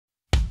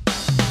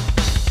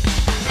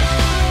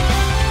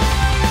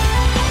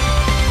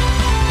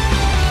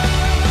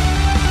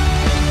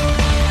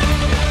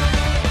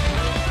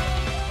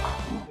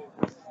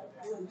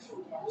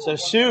So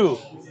Sue,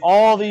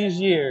 all these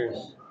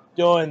years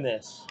doing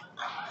this.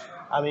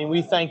 I mean,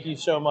 we thank you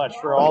so much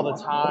for all the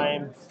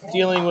time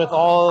dealing with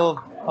all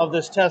of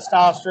this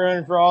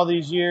testosterone for all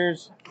these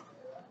years.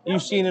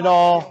 You've seen it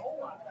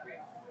all.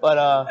 But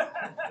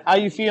how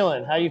you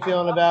feeling? How you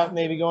feeling about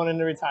maybe going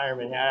into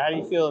retirement? How do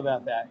you feel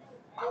about that?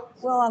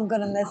 Well, I'm going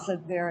to miss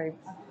it very.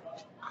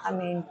 I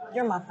mean,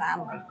 you're my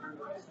family.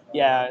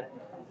 Yeah,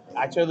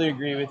 I totally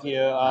agree with you.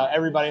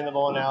 Everybody in the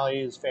bowling alley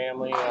is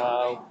family.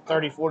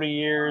 30, 40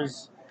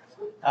 years.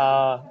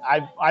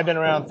 I've been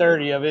around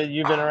 30 of it.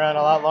 You've been around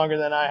a lot longer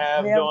than I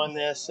have doing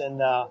this,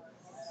 and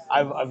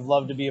I've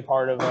loved to be a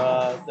part of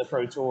the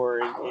Pro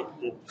Tour.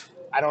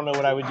 I don't know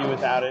what I would do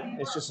without it.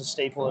 It's just a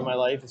staple in my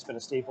life. It's been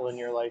a staple in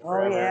your life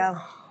forever. Oh yeah.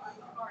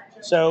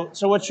 So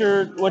what's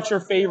your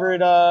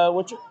favorite?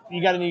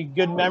 You got any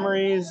good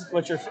memories?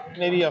 What's your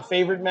maybe a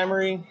favorite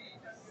memory?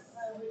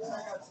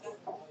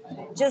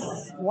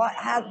 Just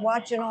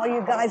watching all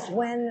you guys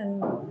win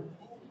and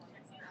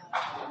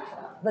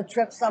the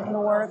trips up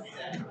north,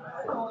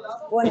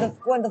 going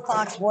to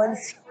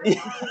Foxwoods.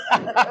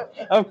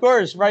 Of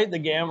course, right? The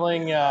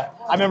gambling.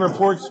 I remember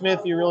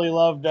Portsmouth. You really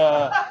loved.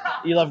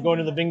 You loved going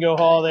to the bingo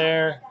hall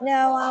there.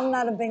 No, I'm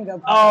not a bingo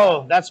player.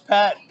 Oh, that's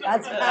Pat.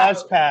 That's Pat.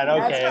 That's Pat.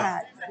 Okay.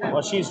 That's Pat.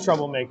 Well, she's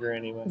troublemaker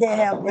anyway.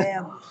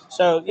 Yeah.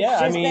 So yeah,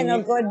 She's I mean, been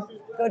a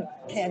good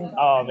kid.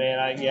 Oh man,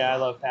 I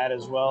love Pat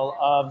as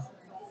well.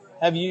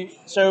 Have you?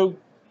 So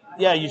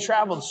yeah, you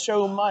traveled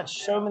so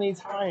much, so many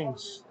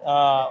times.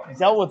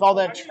 Dealt with all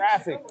that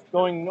traffic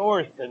going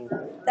north and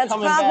that's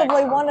coming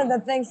probably back. one of the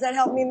things that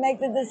helped me make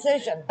the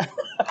decision.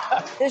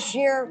 This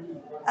year,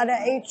 out of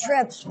 8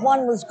 trips,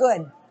 1 was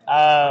good.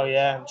 Oh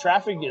yeah,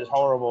 traffic is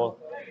horrible.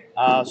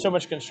 So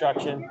much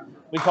construction.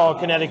 We call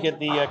Connecticut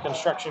the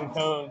construction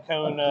cone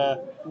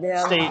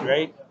state,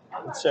 right?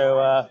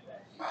 So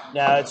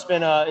yeah,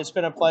 it's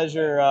been a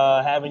pleasure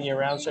having you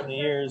around so many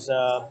years.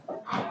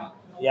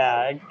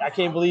 Yeah, I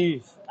can't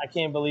believe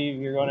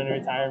you're going into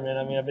retirement.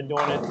 I mean, I've been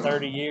doing it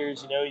 30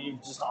 years. You know,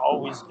 you've just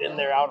always been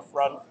there out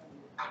front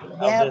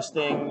of this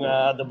thing.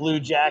 The blue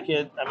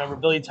jacket. I remember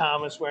Billy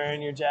Thomas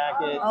wearing your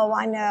jacket. Oh,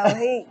 I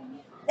know.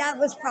 That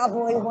was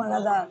probably one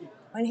of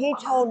when he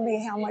told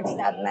me how much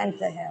that meant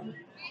to him.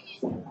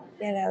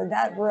 You know,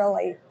 that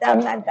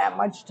meant that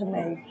much to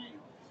me.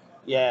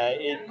 Yeah,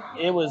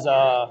 it was.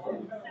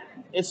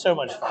 It's so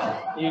much fun.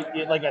 You,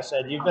 like I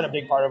said, you've been a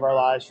big part of our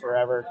lives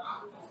forever.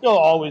 You'll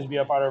always be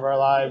a part of our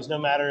lives, no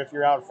matter if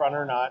you're out front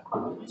or not.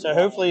 So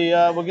hopefully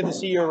we'll get to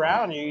see you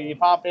around. You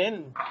pop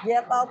in.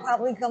 Yep, I'll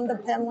probably come to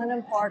Penland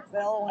and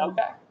Parkville.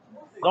 Okay.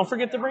 Don't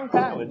forget to bring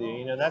Pat with you.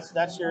 You know,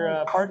 that's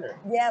your partner.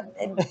 Yeah,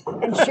 and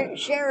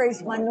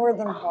Sherry's my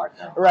northern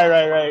partner.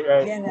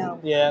 Right. You know.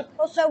 Yeah.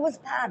 Well, so was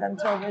Pat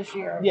until this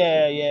year.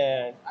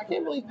 Yeah. I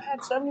can't believe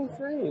Pat's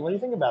 73. What do you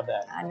think about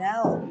that? I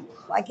know.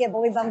 I can't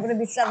believe I'm going to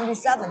be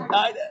 77.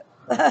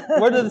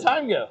 Where did the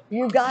time go?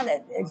 You got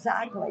it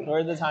exactly.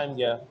 Where did the time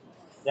go?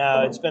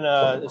 No, it's been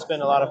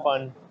a lot of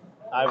fun.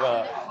 I've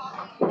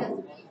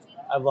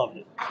loved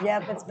it.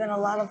 Yep, it's been a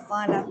lot of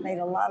fun. I've made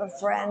a lot of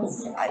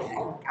friends.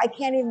 I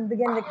can't even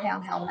begin to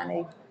count how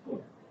many.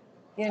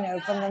 You know,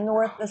 from the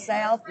north, the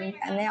south,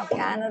 and now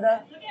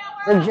Canada,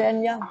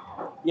 Virginia.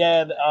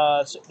 Yeah,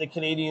 the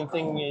Canadian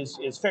thing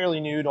is fairly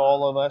new to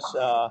all of us.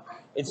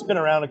 It's been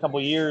around a couple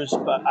of years,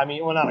 but I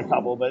mean, well, not a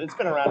couple, but it's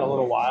been around a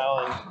little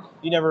while, and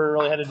you never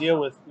really had to deal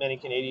with many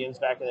Canadians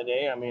back in the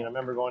day. I mean, I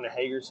remember going to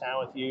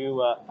Hagerstown with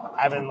you,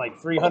 having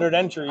like 300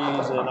 entries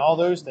and all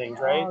those things,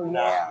 right? Oh,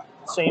 yeah.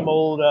 Same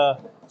old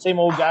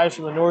guys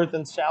from the north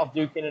and south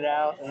duking it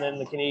out, and then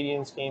the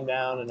Canadians came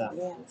down, and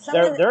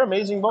they're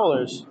amazing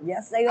bowlers.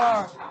 Yes, they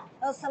are.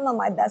 Well, some of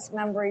my best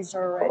memories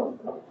are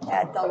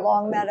at the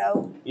Long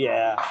Meadow.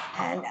 Yeah.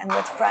 And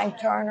with Frank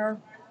Turner.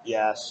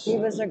 Yes. He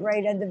was a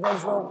great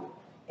individual.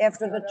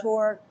 After the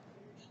tour,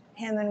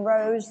 him and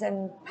Rose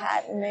and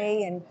Pat and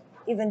me and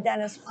even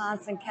Dennis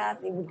Ponce and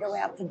Kathy would go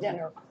out to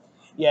dinner.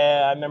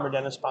 Yeah, I remember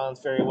Dennis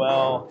Ponce very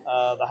well.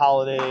 The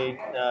Holiday,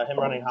 him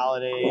running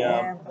Holiday,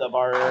 the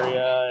bar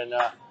area, and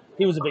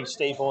he was a big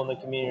staple in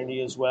the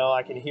community as well.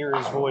 I could hear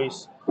his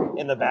voice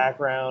in the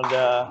background,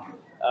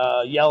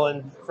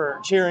 yelling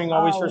cheering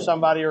always for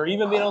somebody, or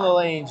even being on the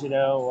lanes. You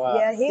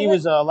know, he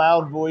was a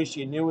loud voice.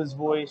 You knew his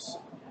voice.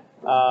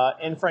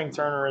 And Frank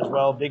Turner as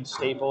well, big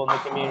staple in the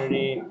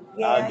community.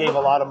 Gave a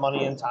lot of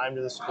money and time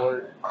to the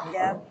sport.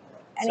 Yeah.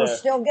 And he's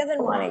still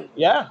giving money.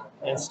 Yeah,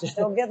 and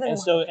still giving.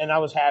 And I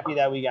was happy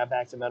that we got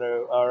back to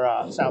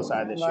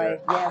Southside this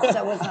year. Yeah,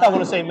 so was I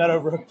want to say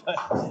Meadowbrook,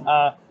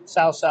 but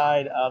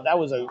Southside.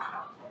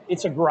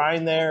 It's a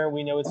grind there.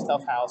 We know it's a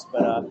tough house,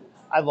 but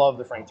I love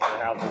the Frank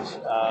Turner houses.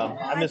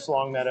 I miss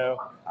Longmeadow.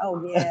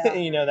 Oh yeah.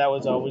 You know, that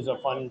was always a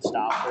fun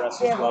stop for us.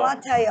 Yeah, as well.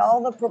 I'll tell you,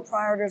 all the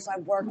proprietors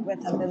I've worked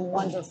with have been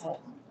wonderful.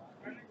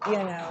 You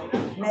know,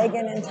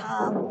 Megan and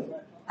Tom.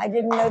 I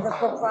didn't know the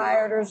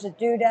proprietors at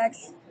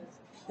Dudex.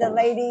 The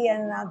lady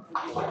and the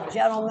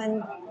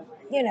gentleman,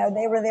 you know,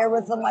 they were there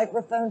with the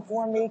microphone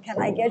for me.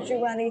 Can I get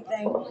you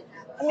anything?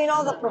 I mean,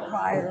 all the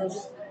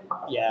proprietors.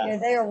 Yeah. You know,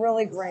 they are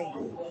really great.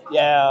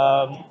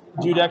 Yeah.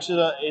 Dudex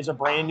is a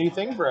brand new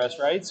thing for us,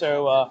 right?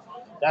 So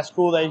that's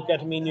cool that you got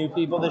to meet new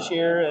people this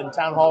year. And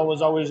Town Hall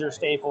was always your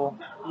staple.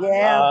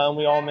 Yeah. And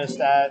we all miss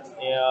that.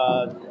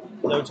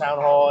 No Town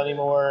Hall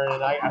anymore.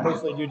 And I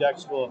hopefully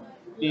Dudex will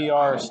be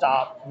our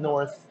stop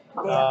north,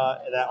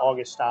 that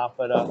August stop.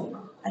 But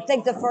I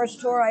think the first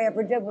tour I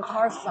ever did was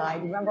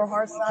Hearthside. Remember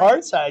Hearthside?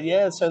 Hearthside,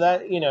 yeah. So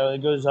that,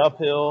 it goes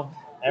uphill.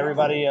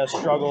 Everybody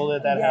struggled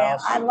at that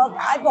house.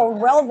 I go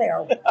well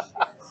there.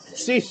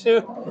 See,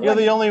 Sue, you're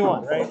the only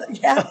one, right?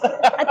 Yeah.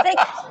 I think,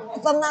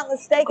 if I'm not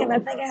mistaken, I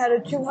think I had a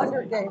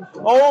 200 game.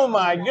 Oh,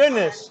 my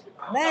goodness.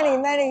 Many,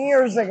 many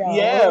years ago.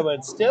 Yeah,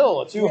 but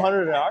still,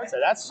 200 at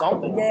Hearthside, that's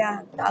something.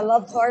 Yeah, I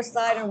loved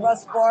Hearthside and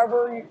Russ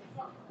Barber.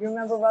 You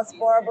remember Russ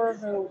Barber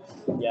who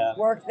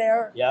worked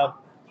there? Yep.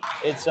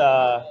 It's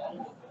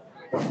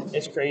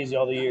crazy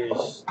all the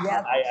years.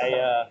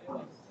 Yeah.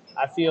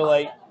 I feel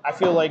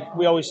like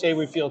we always say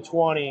we feel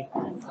 20,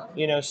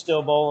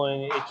 still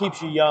bowling. It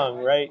keeps you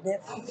young, right?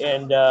 Yep.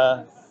 And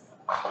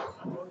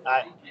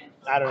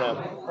I don't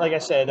know. Like I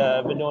said,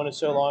 I've been doing it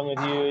so long with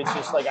you. It's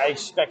just like I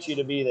expect you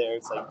to be there.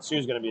 It's like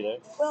Sue's going to be there.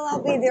 Well,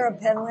 I'll be there at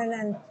Penland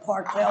and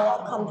Parkdale.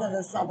 I'll come to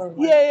the southern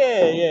one.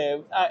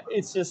 Yeah.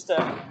 It's just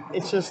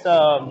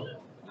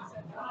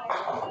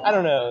I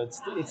don't know.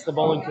 It's the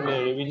bowling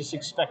community. We just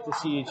expect to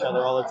see each other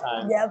all the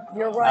time. Yep,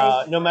 you're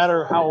right. No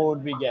matter how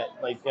old we get.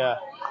 Like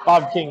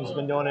Bob King's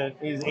been doing it.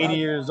 He's 80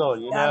 years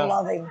old. I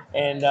love him.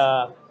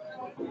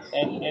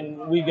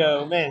 And we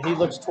go, man, he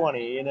looks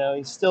 20.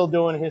 He's still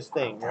doing his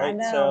thing, right? I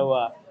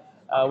know.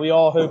 So we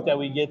all hope that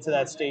we get to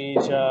that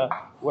stage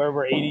where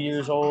we're 80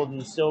 years old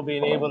and still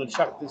being able to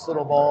chuck this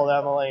little ball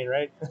down the lane,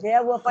 right?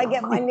 Yeah, well, if I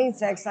get my knee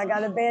fixed, I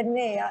got a bad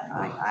knee.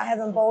 I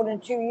haven't bowled in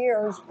 2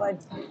 years,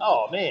 but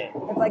oh man,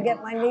 if I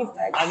get my knee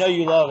fixed, I know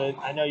you love it.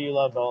 I know you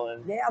love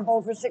bowling. Yeah, I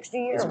bowled for 60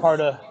 years. It's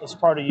part of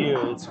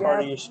you. It's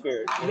part of your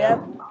spirit.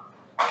 Yep.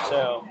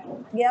 So.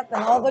 Yep,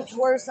 and all the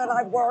tours that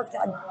I've worked,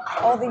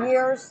 all the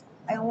years,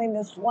 I only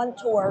missed one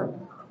tour,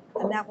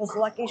 and that was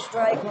Lucky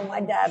Strike when my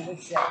dad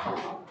was sick.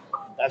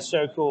 That's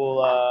so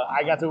cool.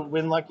 I got to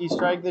win Lucky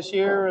Strike this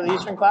year at the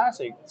Eastern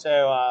Classic.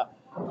 So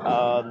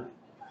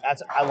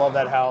I love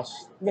that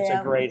house. It's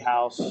a great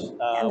house.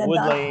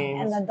 Wood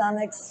Lanes. And the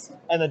Dunnocks.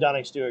 And the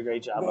Dunnocks do a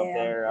great job up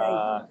there.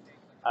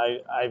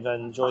 I've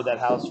enjoyed that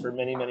house for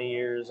many, many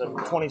years.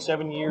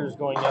 27 years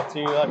going up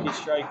to Lucky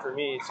Strike for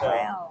me. So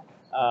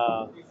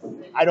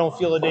I don't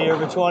feel a day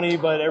over 20,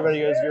 but everybody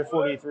goes, you're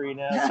 43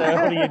 now. So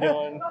what are you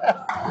doing?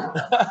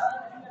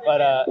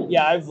 But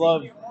I've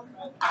loved it.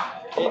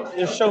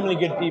 There's so many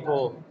good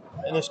people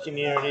in this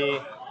community,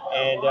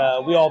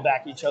 and we all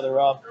back each other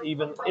up.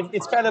 Even if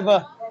it's kind of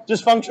a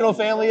dysfunctional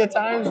family at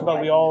times,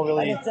 but we all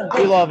really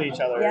we love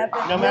each other,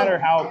 no matter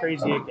how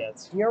crazy it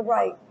gets. You're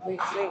right.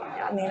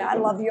 I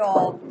love you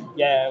all.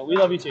 Yeah, we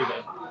love you too,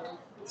 man.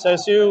 So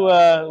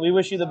Sue, we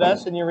wish you the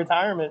best in your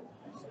retirement.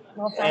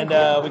 Well, thank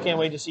you. We can't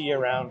wait to see you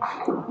around.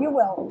 You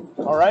will.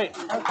 All right.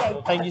 Okay.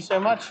 Well, thank you so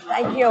much.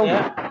 Thank you.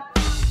 Yeah.